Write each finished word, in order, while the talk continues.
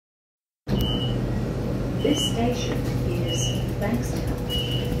This station is Bankstown.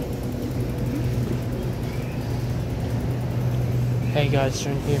 Hey guys,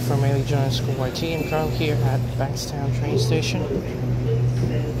 John here from Ailey Jones School YT. I'm currently here at Bankstown train station.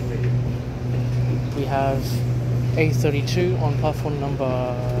 We have A32 on platform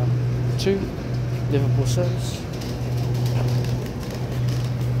number 2, Liverpool service.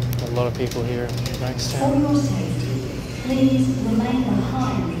 A lot of people here in Bankstown. For your safety, please remain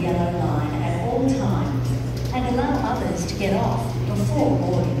behind the yellow line at all times and allow others to get off before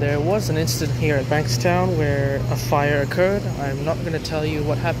boarding. There was an incident here at Bankstown where a fire occurred. I'm not going to tell you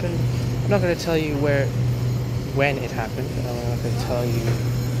what happened. I'm not going to tell you when it happened. I'm not going to tell you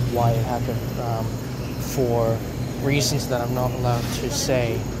why it happened for reasons that I'm not allowed to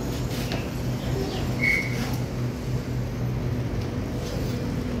say.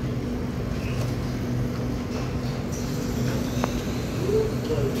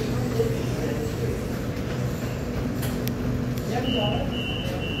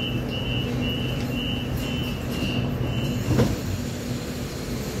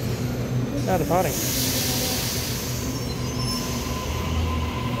 Now departing.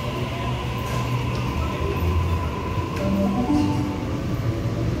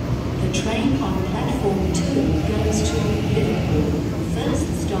 The train on platform 2 goes to Liverpool. First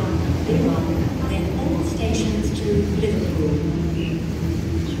stop, Birmingham, then all stations to Liverpool.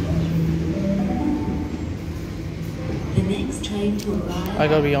 The next train to arrive I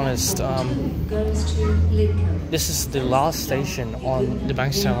gotta be honest, goes to Lidcombe. this is the last station on the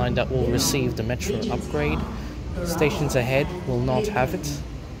Bankstown line that will receive the metro upgrade. Stations ahead will not have it.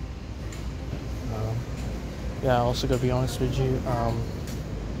 Yeah, I also gotta be honest with you.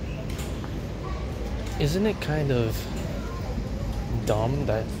 Isn't it kind of dumb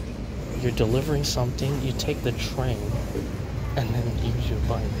that you're delivering something, you take the train, and then use your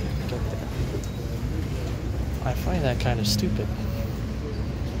bike to get there? I find that kind of stupid.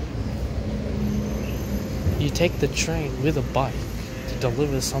 You take the train with a bike to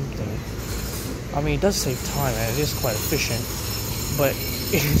deliver something. I mean, it does save time and it is quite efficient, but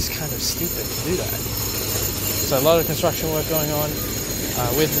it is kind of stupid to do that. So a lot of construction work going on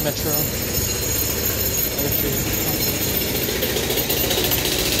with the metro.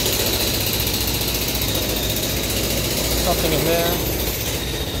 Something in there.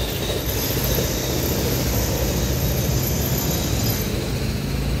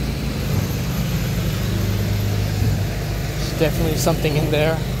 Definitely something in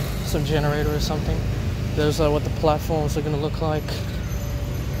there, some generator or something. Those are what the platforms are going to look like.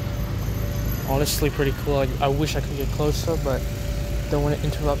 Honestly, pretty cool. I wish I could get closer, but don't want to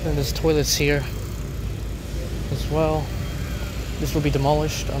interrupt them. There's toilets here as well. This will be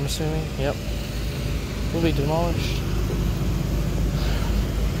demolished, I'm assuming. Yep, will be demolished.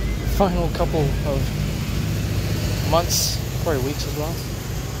 Final couple of months, probably weeks as well.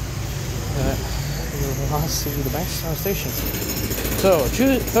 I'll see the Bankstown station. So,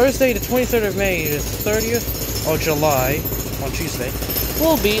 Thursday the 23rd of May, the 30th of July, on Tuesday,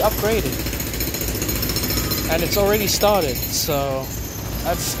 will be upgraded. And it's already started, so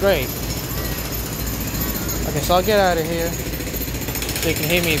that's great. Okay, so I'll get out of here so you can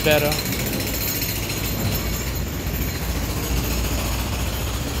hear me better.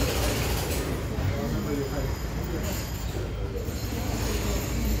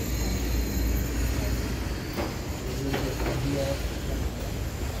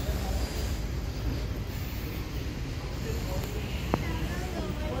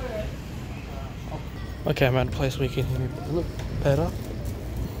 Okay, I'm at a place where you can hear me a little better.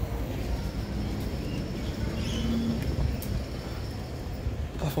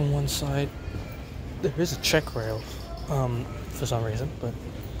 Off on one side, there is a check rail, for some reason, but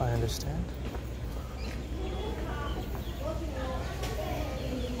I understand.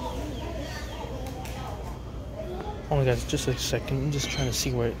 Oh my god, just a second, I'm just trying to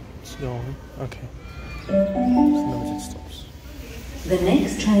see where it's going. Okay. Limited stops. The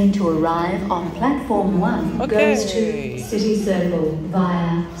next train to arrive on platform 1 goes to City Circle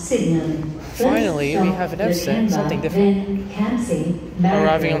via Sydenham. Finally, we have an episode, something different.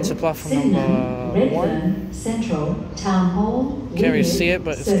 Arriving onto platform number 1. Central, Town Hall, Can't really see it,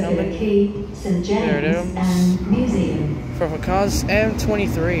 but it's coming. St. There it James is. and Museum. For cars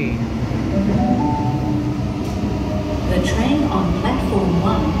M23. The train on platform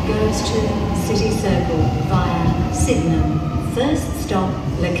 1 goes to City Circle via Sydenham. First stop,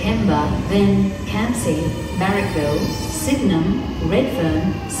 Lakemba, then Campsie, Marrickville, Sydenham,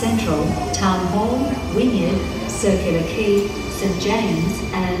 Redfern, Central, Town Hall, Wynyard, Circular Quay, St. James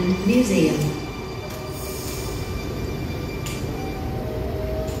and Museum.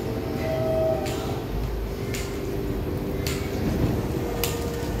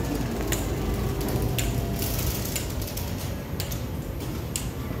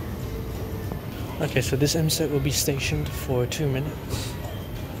 Okay, so this M set will be stationed for 2 minutes.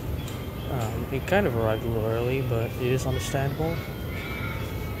 It kind of arrived a little early, but it is understandable.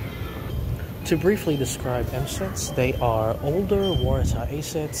 To briefly describe M sets, they are older Waratah A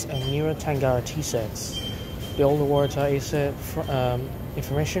sets and newer Tangara T sets. The older Waratah A set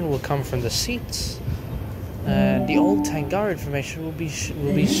information will come from the seats, and the old Tangara information will be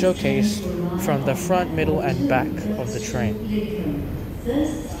showcased from the front, middle, and back of the train.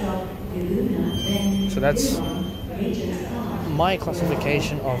 So that's my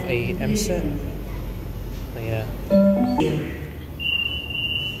classification of a M set. But yeah.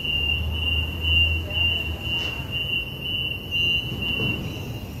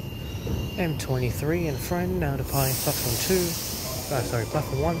 M23 in front, now departing platform 2.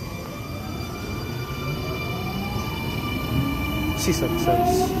 Platform 1. Seesaw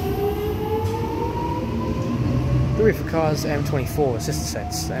service. The reefer cars M24 sister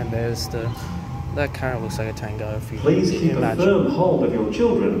sets, and there's that kind of looks like a Tango if you Please keep a firm hold of your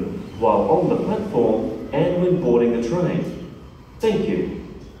children while on the platform and when boarding the train. Thank you.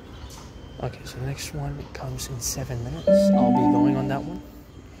 Okay, so the next one comes in 7 minutes. I'll be going on that one.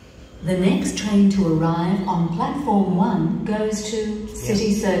 The next train to arrive on platform 1 goes to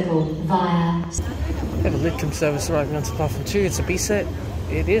City Circle via... We have a Lidcombe service arriving onto platform 2. It's a B set.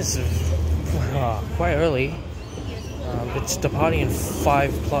 It is quite early. It's departing in 4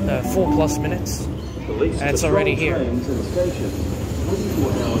 plus minutes. And it's already here.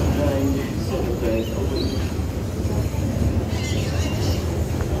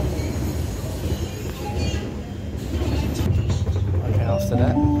 Okay, after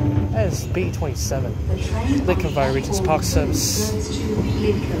that, there's B27. Lidcombe via Regent's Park service. Goes to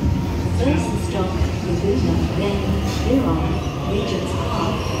Lidcombe. First stop, Laguna, then Huron, Regent's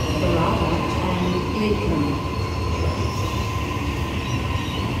Park, Baraba, and Lidcombe.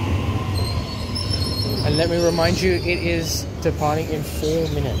 And let me remind you, it is departing in 4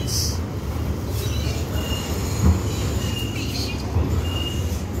 minutes.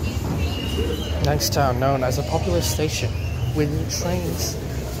 Bankstown, known as a popular station, with trains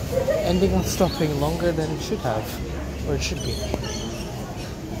ending up stopping longer than it should have, or it should be.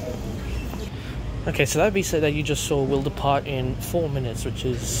 Okay, so that B-set that you just saw will depart in 4 minutes, which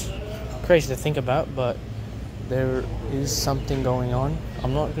is crazy to think about, but there is something going on.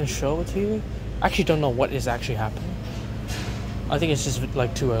 I'm not going to show it to you. I actually don't know what is actually happening. I think it's just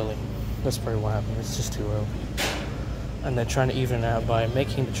like too early. That's probably what happened. It's just too early. And they're trying to even it out by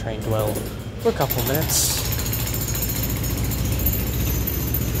making the train dwell for a couple of minutes.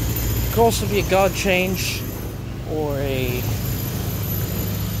 Could also be a guard change or a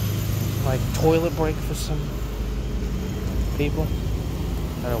toilet break for some people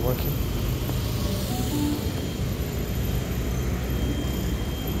that are working.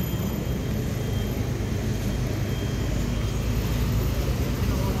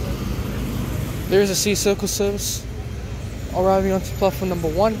 There is a C Circle service arriving onto platform number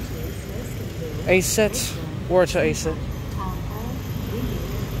 1. A set, Waratah A set.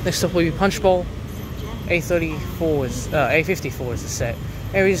 Next up will be Punch Bowl. A54 is A54 is the set.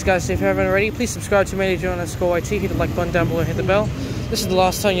 Anyways, guys, if you haven't already, please subscribe to Manager_YT. Hit the like button down below and hit the bell. This is the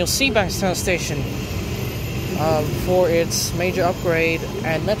last time you'll see Bankstown Station for its major upgrade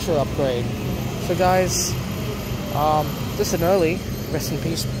and metro upgrade. So, guys, this is an early. Rest in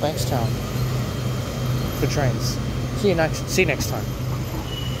peace, Bankstown. For trains. See you next time.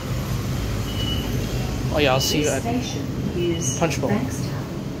 Oh yeah, I'll see you at Punch Bowl.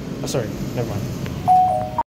 Oh, sorry, never mind.